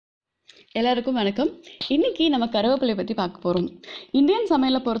எல்லாருக்கும் வணக்கம். இன்றைக்கி நம்ம கருவேப்பிலை பற்றி பார்க்க போகிறோம். இந்தியன்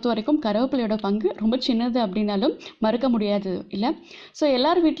சமையலை பொறுத்த வரைக்கும் கருவேப்பிலையோட பங்கு ரொம்ப சின்னது அப்படின்னாலும் மறுக்க முடியாது இல்லை. ஸோ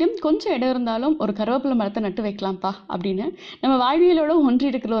எல்லார் வீட்லேயும் கொஞ்சம் இடம் இருந்தாலும் ஒரு கருவேப்பிலை மரத்தை நட்டு வைக்கலாம்ப்பா அப்படின்னு நம்ம வாழ்வியலோட ஒன்றி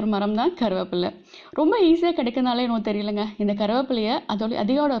இருக்கிற ஒரு மரம் தான் கருவேப்பிலை. ரொம்ப ஈஸியாக கிடைக்கிறதுனால இன்னும் தெரியலங்க. இந்த கருவேப்பிலையை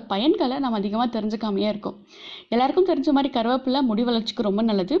அதோட பயன்களை நம்ம அதிகமாக தெரிஞ்சுக்காமையே இருக்கோம். எல்லாருக்கும் தெரிஞ்ச மாதிரி கருவேப்பிலை முடி வளர்ச்சிக்கு ரொம்ப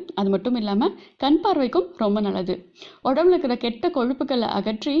நல்லது. அது மட்டும் இல்லாமல் கண் பார்வைக்கும் ரொம்ப நல்லது. உடம்புல இருக்கிற கெட்ட கொழுப்புகளை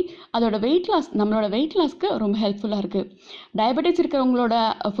அகற்றி அதோட நம்மளோட வெயிட் லாஸ்க்கு ரொம்ப ஹெல்ப்ஃபுல்லாக இருக்குது. டயபெட்டிஸ் இருக்கிறவங்களோட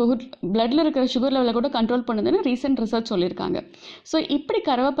பிளட்டில் இருக்கிற சுகர் லெவலை கூட கண்ட்ரோல் பண்ணுதுன்னு ரீசெண்ட் ரிசர்ச் சொல்லியிருக்காங்க. ஸோ இப்படி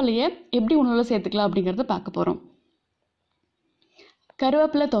கருவேப்பிலையை எப்படி உணவில் சேர்த்துக்கலாம் அப்படிங்கிறத பார்க்க போகிறோம்.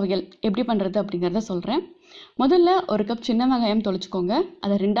 கருவேப்பிலை துவையல் எப்படி பண்ணுறது அப்படிங்கிறத சொல்கிறேன். முதல்ல ஒரு கப் சின்ன வெங்காயம் தொளிச்சுக்கோங்க.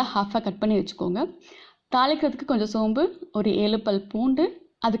 அதை 2 ஹாஃபாக கட் பண்ணி வச்சுக்கோங்க. தாளிக்கிறதுக்கு கொஞ்சம் சோம்பு, ஒரு 7 பல் பூண்டு,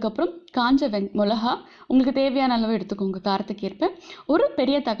 அதுக்கப்புறம் காஞ்ச மிளகா உங்களுக்கு தேவையான அளவு எடுத்துக்கோங்க. காரத்துக்கு ஏற்ப ஒரு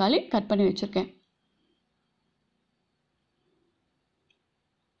பெரிய தக்காளி கட் பண்ணி வச்சுருக்கேன்.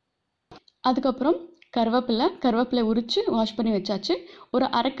 அதுக்கப்புறம் கருவேப்பிலை உரித்து வாஷ் பண்ணி வச்சாச்சு. ஒரு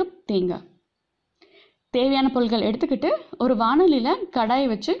 1/2 கப் தேங்காய். தேவையான பொருட்கள் எடுத்துக்கிட்டு ஒரு வாணலியில் கடாயை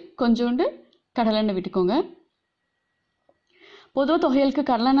வச்சு கொஞ்சோண்டு கடலெண்ணெய் விட்டுக்கோங்க. பொதுவாக துவையலுக்கு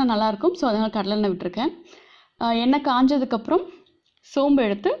கடலெண்ணெய் நல்லாயிருக்கும். ஸோ அதனால் கடலெண்ணெய் விட்டுருக்கேன். எண்ணெய் காஞ்சதுக்கப்புறம் சோம்பு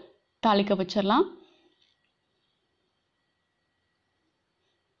எடுத்து தாளிக்க வச்சிடலாம்.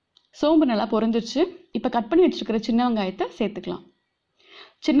 சோம்பு நல்லா பொரிஞ்சிருச்சு. இப்போ கட் பண்ணி வச்சுருக்கிற சின்ன வெங்காயத்தை சேர்த்துக்கலாம்.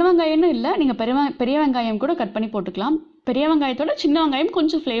 சின்ன வெங்காயம்னு இல்லை, நீங்கள் பெரிய வெங்காயம் கூட கட் பண்ணி போட்டுக்கலாம். பெரிய வெங்காயத்தோட சின்ன வெங்காயம்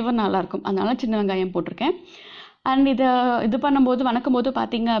கொஞ்சம் ஃப்ளேவர் நல்லாயிருக்கும், அதனால் சின்ன வெங்காயம் போட்டிருக்கேன். அண்ட் இது பண்ணும்போது வணக்கும் போது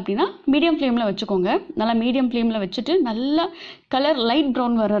பார்த்தீங்க அப்படின்னா மீடியம் ஃப்ளேமில் வச்சுக்கோங்க. நல்லா மீடியம் ஃப்ளேமில் வச்சுட்டு நல்லா கலர் லைட்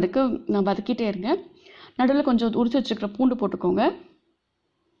ப்ரௌன் வர்றதுக்கு நான் வதக்கிட்டே இருங்க. நடுவில் கொஞ்சம் உரிச்சு வச்சுருக்கிற பூண்டு போட்டுக்கோங்க.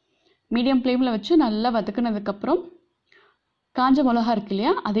 மீடியம் ஃப்ளேமில் வச்சு நல்லா வதக்குனதுக்கப்புறம் காஞ்ச மிளகா இருக்கு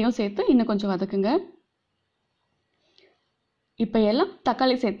இல்லையா, அதையும் சேர்த்து இன்னும் கொஞ்சம் வதக்குங்க. இப்போ எல்லாம்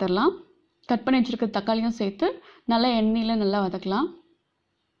தக்காளி சேர்த்துடலாம். கட் பண்ணி வச்சுருக்க தக்காளியும் சேர்த்து நல்லா எண்ணெயில் நல்லா வதக்கலாம்.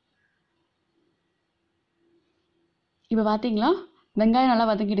 இப்போ பார்த்தீங்களா, வெங்காயம் நல்லா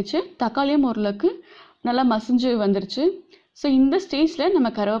வதங்கிடுச்சு, தக்காளியும் ஓரளவுக்கு நல்லா மசிஞ்சு வந்துடுச்சு. ஸோ இந்த ஸ்டேஜில்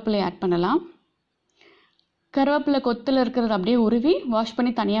நம்ம கருவேப்பிலை ஆட் பண்ணலாம். கருவேப்பிலை கொத்தில் இருக்கிறது அப்படியே உருவி வாஷ்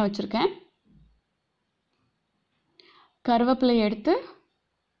பண்ணி தனியாக வச்சுருக்கேன். கருவேப்பிலையை எடுத்து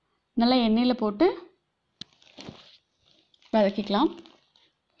நல்லா எண்ணெயில் போட்டு வதக்கிக்கலாம்.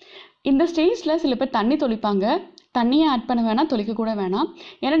 இந்த ஸ்டேஜில் சில பேர் தண்ணி தொளிப்பாங்க. தண்ணியை ஆட் பண்ண வேணாம், தொளிக்க கூட வேணாம்.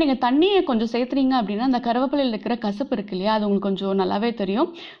 ஏன்னா நீங்கள் தண்ணியை கொஞ்சம் சேர்த்துறீங்க அப்படின்னா அந்த கருவேப்பிலையில் இருக்கிற கசப்பு இருக்கு இல்லையா, அது உங்களுக்கு கொஞ்சம் நல்லாவே தெரியும்.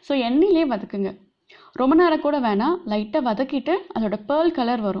 ஸோ எண்ணெயிலே வதக்குங்க. ரொம்ப நேரம் கூட வேணாம், லைட்டாக வதக்கிட்டு அதோட பேர்ல்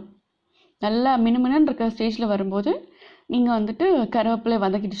கலர் வரும். நல்லா மினுமினுன்னு இருக்கிற ஸ்டேஜில் வரும்போது நீங்கள் வந்துட்டு கருவேப்பிலை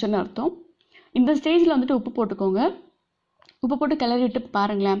வதக்கிடுச்சுன்னு அர்த்தம். இந்த ஸ்டேஜில் வந்துட்டு உப்பு போட்டுக்கோங்க. உப்பு போட்டு கிளறி விட்டு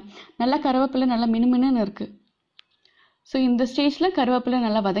பாருங்களேன், நல்லா கருவேப்பிலை நல்லா மினுமினுன்னு இருக்குது. ஸோ இந்த ஸ்டேஜில் கருவேப்பிலை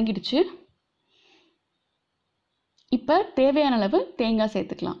நல்லா வதங்கிடுச்சு. இப்போ தேவையான அளவு தேங்காய்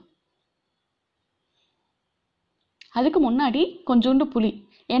சேர்த்துக்கலாம். அதுக்கு முன்னாடி கொஞ்சோண்டு புளி,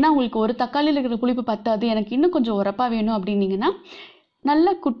 ஏன்னா உங்களுக்கு ஒரு தக்காளியில் இருக்கிற புளிப்பு பத்தாது, எனக்கு இன்னும் கொஞ்சம் உரப்பாக வேணும் அப்படின்னீங்கன்னா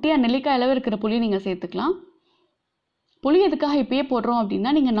நல்லா குட்டியாக நெல்லிக்காய் அளவு இருக்கிற புளி நீங்கள் சேர்த்துக்கலாம். புளி எதுக்காக இப்பயே போடுறோம் அப்படின்னா,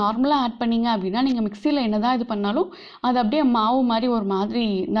 நீங்கள் நார்மலாக ஆட் பண்ணிங்க அப்படின்னா நீங்கள் மிக்சியில் என்ன தான் இது பண்ணாலும் அது அப்படியே மாவு மாதிரி ஒரு மாதிரி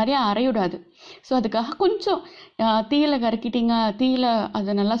நிறையா அரையிடாது. ஸோ அதுக்காக கொஞ்சம் தீயில கறக்கிட்டீங்க, தீயில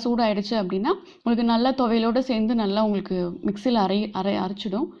அது நல்லா சூடாயிடுச்சு அப்படின்னா உங்களுக்கு நல்லா துவையலோடு சேர்ந்து நல்லா உங்களுக்கு மிக்சியில்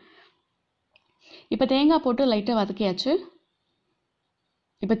அரைச்சிடும். இப்போ தேங்காய் போட்டு லைட்டாக வதக்கியாச்சு.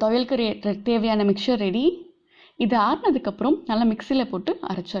 இப்போ துவையலுக்கு தேவையான மிக்சர் ரெடி. இது ஆறினதுக்கப்புறம் நல்லா மிக்சியில் போட்டு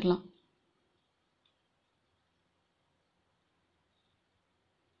அரைச்சிடலாம்.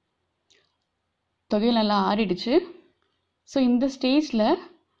 துவையல் நல்லா ஆறிடுச்சு. ஸோ இந்த ஸ்டேஜில்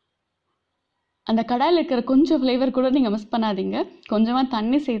அந்த கடாயில் இருக்கிற கொஞ்சம் ஃப்ளேவர் கூட நீங்கள் மிஸ் பண்ணாதீங்க. கொஞ்சமாக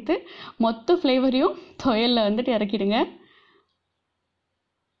தண்ணி சேர்த்து மொத்த ஃப்ளேவரையும் துவையலில் வந்துட்டு இறக்கிடுங்க.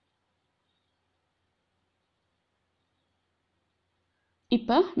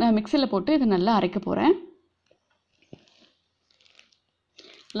 இப்போ நான் மிக்சியில் போட்டு இதை நல்லா அரைக்க போகிறேன்.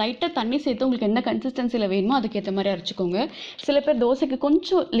 லைட்டாக தண்ணி சேர்த்து உங்களுக்கு எந்த கன்சிஸ்டன்சியில் வேணுமோ அதுக்கேற்ற மாதிரி அரைச்சிக்கோங்க. சில பேர் தோசைக்கு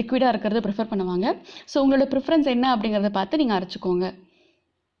கொஞ்சம் லிக்விடாக இருக்கிறத ப்ரிஃபர் பண்ணுவாங்க. ஸோ உங்களோட ப்ரிஃபரன்ஸ் என்ன அப்படிங்கிறத பார்த்து நீங்கள் அரைச்சிக்கோங்க.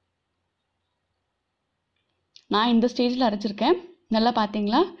 நான் இந்த ஸ்டேஜில் அரைச்சிருக்கேன். நல்லா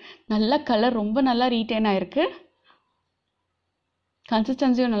பார்த்தீங்களா, நல்லா கலர் ரொம்ப நல்லா ரீட்டைன் ஆகிருக்கு,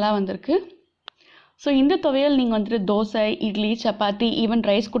 கன்சிஸ்டன்சியும் நல்லா வந்திருக்கு. ஸோ இந்த துவையல் நீங்கள் வந்துட்டு தோசை, இட்லி, சப்பாத்தி, ஈவன்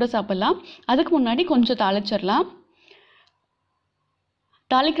ரைஸ் கூட சாப்பிட்லாம். அதுக்கு முன்னாடி கொஞ்சம் தாளிச்சிடலாம்.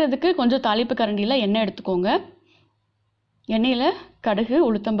 தாளிக்கிறதுக்கு கொஞ்சம் தாளிப்பு கரண்டியில் எண்ணெய் எடுத்துக்கோங்க. எண்ணெயில் கடுகு,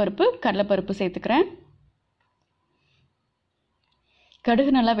 உளுத்தம்பருப்பு, கடலைப்பருப்பு சேர்த்துக்கிறேன்.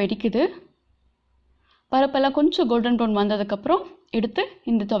 கடுகு நல்லா வெடிக்குது. பருப்பெல்லாம் கொஞ்சம் கோல்டன் ப்ரௌன் வந்ததுக்கப்புறம் எடுத்து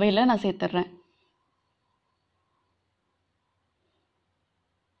இந்த துவையில் நான் சேர்த்துட்றேன்.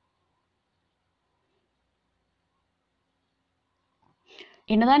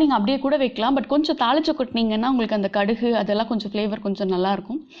 என்னதான் நீங்கள் அப்படியே கூட வைக்கலாம், பட் கொஞ்சம் தாளிச்சு கொட்டினீங்கன்னா உங்களுக்கு அந்த கடுகு அதெல்லாம் கொஞ்சம் ஃப்ளேவர் கொஞ்சம்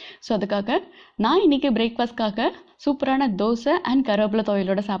நல்லாயிருக்கும். ஸோ அதுக்காக நான் இன்றைக்கி பிரேக்ஃபாஸ்ட்காக சூப்பரான தோசை அண்ட் கருவேப்பிலை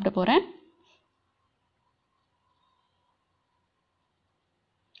துவையலோடு சாப்பிட போகிறேன்.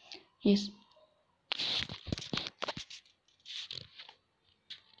 எஸ்,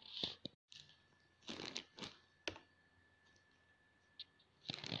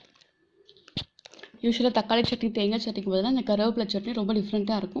 யூஸ்வலாக தக்காளி சட்னி தேங்காய் சட்னிக்கு பதிலாக இந்த கருவேப்பிலை சட்னி ரொம்ப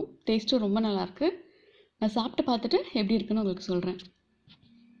டிஃப்ரெண்ட்டாக இருக்கும். டேஸ்ட்டும் ரொம்ப நல்லாயிருக்கு. நான் சாப்பிட்டு பார்த்துட்டு எப்படி இருக்குன்னு உங்களுக்கு சொல்கிறேன்.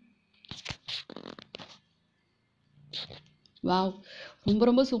 வாவ், ரொம்ப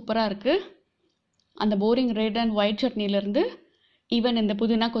ரொம்ப சூப்பராக இருக்குது. அந்த boring red and white சட்னிலேருந்து even இந்த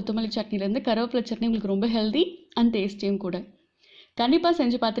புதினா கொத்தமல்லி சட்னிலேருந்து கருவேப்பிலை சட்னி உங்களுக்கு ரொம்ப ஹெல்தி அண்ட் டேஸ்டியும் கூட. கண்டிப்பாக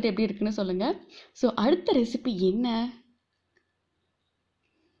செஞ்சு பார்த்துட்டு எப்படி இருக்குன்னு சொல்லுங்கள். ஸோ அடுத்த ரெசிபி என்ன?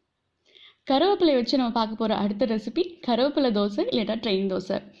 கருவேப்பிலை வச்சு நம்ம பார்க்க போகிற அடுத்த ரெசிபி கருவேப்பிலை தோசை இல்லைட்டா ட்ரெயின்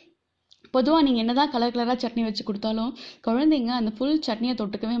தோசை. பொதுவாக நீங்கள் என்ன தான் கலர் கலராக சட்னி வச்சு கொடுத்தாலும் குழந்தைங்க அந்த ஃபுல் சட்னியை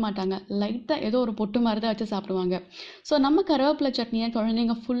தொட்டுக்கவே மாட்டாங்க. லைட்டாக ஏதோ ஒரு பொட்டு மாதிரி தான் வச்சு சாப்பிடுவாங்க. ஸோ நம்ம கருவேப்பிலை சட்னியை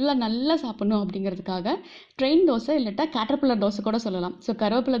குழந்தைங்க ஃபுல்லாக நல்லா சாப்பிடணும் அப்படிங்கிறதுக்காக ட்ரெயின் தோசை இல்லைட்டா கேட்டர்பில்லர் தோசை கூட சொல்லலாம். ஸோ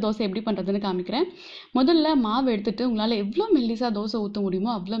கருவேப்பிலை தோசை எப்படி பண்ணுறதுன்னு காமிக்கிறேன். முதல்ல மாவு எடுத்துகிட்டு உங்களால் எவ்வளோ மெல்லிசாக தோசை ஊற்ற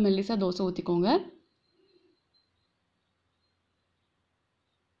முடியுமோ அவ்வளோ மெல்லிசாக தோசை ஊற்றிக்கோங்க.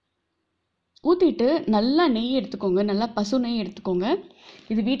 ஊற்றிட்டு நல்லா நெய் எடுத்துக்கோங்க, நல்லா பசு நெய் எடுத்துக்கோங்க.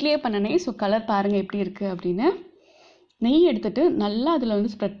 இது வீட்லேயே பண்ண நெய். ஸோ கலர் பாருங்கள் எப்படி இருக்குது அப்படின்னு. நெய் எடுத்துகிட்டு நல்லா அதில்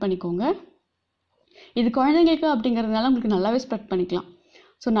வந்து ஸ்ப்ரெட் பண்ணிக்கோங்க. இது குழந்தைங்களுக்கு அப்படிங்கிறதுனால உங்களுக்கு நல்லாவே ஸ்ப்ரெட் பண்ணிக்கலாம்.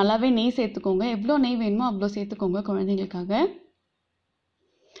 ஸோ நல்லாவே நெய் சேர்த்துக்கோங்க. எவ்வளோ நெய் வேணுமோ அவ்வளோ சேர்த்துக்கோங்க குழந்தைங்களுக்காக.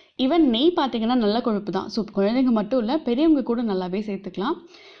 ஈவன் நெய் பார்த்தீங்கன்னா நல்ல கொழுப்பு தான். ஸோ குழந்தைங்க மட்டும் இல்லை, பெரியவங்க கூட நல்லாவே சேர்த்துக்கலாம்.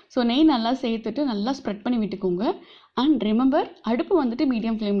 ஸோ நெய் நல்லா சேர்த்துட்டு நல்லா ஸ்ப்ரெட் பண்ணி விட்டுக்கோங்க. அண்ட் ரிமெம்பர், அடுப்பு வந்துட்டு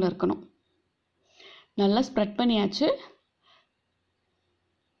மீடியம் ஃப்ளேமில் இருக்கணும். நல்லா ஸ்ப்ரெட் பண்ணியாச்சு.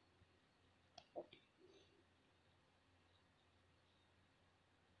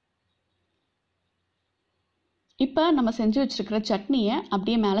 இப்போ நம்ம செஞ்சு வச்சுருக்கிற சட்னியை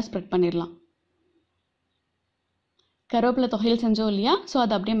அப்படியே மேலே ஸ்ப்ரெட் பண்ணிடலாம். கருவேப்பிலை தொகையில் செஞ்சோம் இல்லையா? ஸோ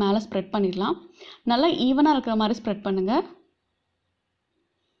அதை அப்படியே மேலே ஸ்ப்ரெட் பண்ணிடலாம். நல்லா ஈவனாக இருக்கிற மாதிரி ஸ்ப்ரெட் பண்ணுங்கள்.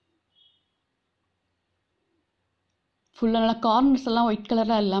 ஃபுல்லாக நல்லா கார்னர்ஸ் எல்லாம் ஒயிட்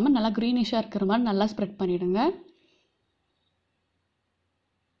கலராக இல்லாமல் நல்லா க்ரீனிஷாக இருக்கிற மாதிரி நல்லா ஸ்ப்ரெட் பண்ணிவிடுங்க.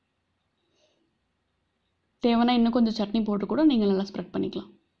 தேவைன்னா இன்னும் கொஞ்சம் சட்னி போட்டு கூட நீங்கள் நல்லா ஸ்ப்ரெட்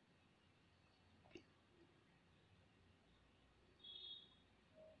பண்ணிக்கலாம்.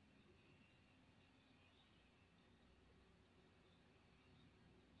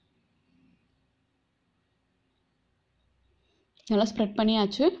 நல்லா ஸ்ப்ரெட்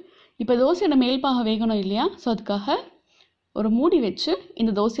பண்ணியாச்சு. இப்போ தோசையோட மேல் பாகம் வேகணும் இல்லையா? ஸோ அதுக்காக ஒரு மூடி வச்சு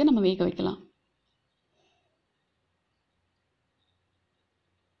இந்த தோசையை நம்ம வேக வைக்கலாம்.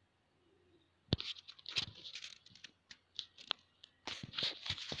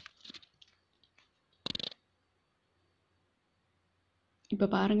 இப்போ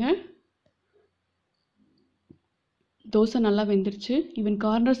பாருங்கள், தோசை நல்லா வெந்துருச்சு. ஈவன்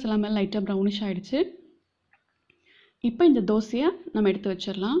கார்னர்ஸ் எல்லாமே லைட்டாக ப்ரௌனிஷ் ஆகிடுச்சு. இப்போ இந்த தோசையை நம்ம எடுத்து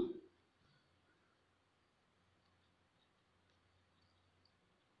வச்சிடலாம்.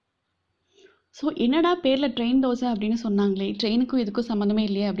 ஸோ என்னடா பேரில் ட்ரெயின் தோசை அப்படின்னு சொன்னாங்களே, ட்ரெயினுக்கும் இதுக்கும் சம்மந்தமே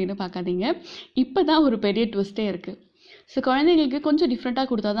இல்லையே அப்படின்னு பார்க்காதீங்க. இப்போ தான் ஒரு பெரிய ட்விஸ்ட்டே இருக்குது. ஸோ குழந்தைங்களுக்கு கொஞ்சம் டிஃப்ரெண்ட்டாக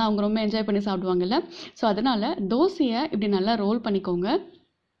கொடுத்தா தான் அவங்க ரொம்ப என்ஜாய் பண்ணி சாப்பிடுவாங்கல்ல. ஸோ அதனால் தோசையை இப்படி நல்லா ரோல் பண்ணிக்கோங்க.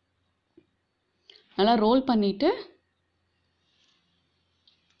 நல்லா ரோல் பண்ணிவிட்டு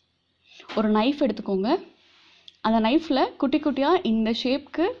ஒரு நைஃப் எடுத்துக்கோங்க. அந்த நைஃப்பில் குட்டி குட்டியாக இந்த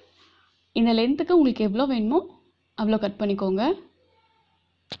ஷேப்க்கு, இந்த லென்த்துக்கு உங்களுக்கு எவ்வளோ வேணுமோ அவ்வளோ கட் பண்ணிக்கோங்க.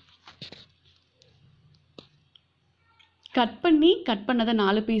 கட் பண்ணதை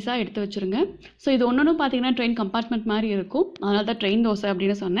 4 பீஸாக எடுத்து வச்சுருங்க. ஸோ இது ஒன்று பார்த்தீங்கன்னா ட்ரெயின் கம்பார்ட்மெண்ட் மாதிரி இருக்கும். அதனால தான் ட்ரெயின் தோசை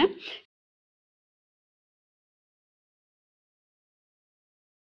அப்படின்னு சொன்னேன்.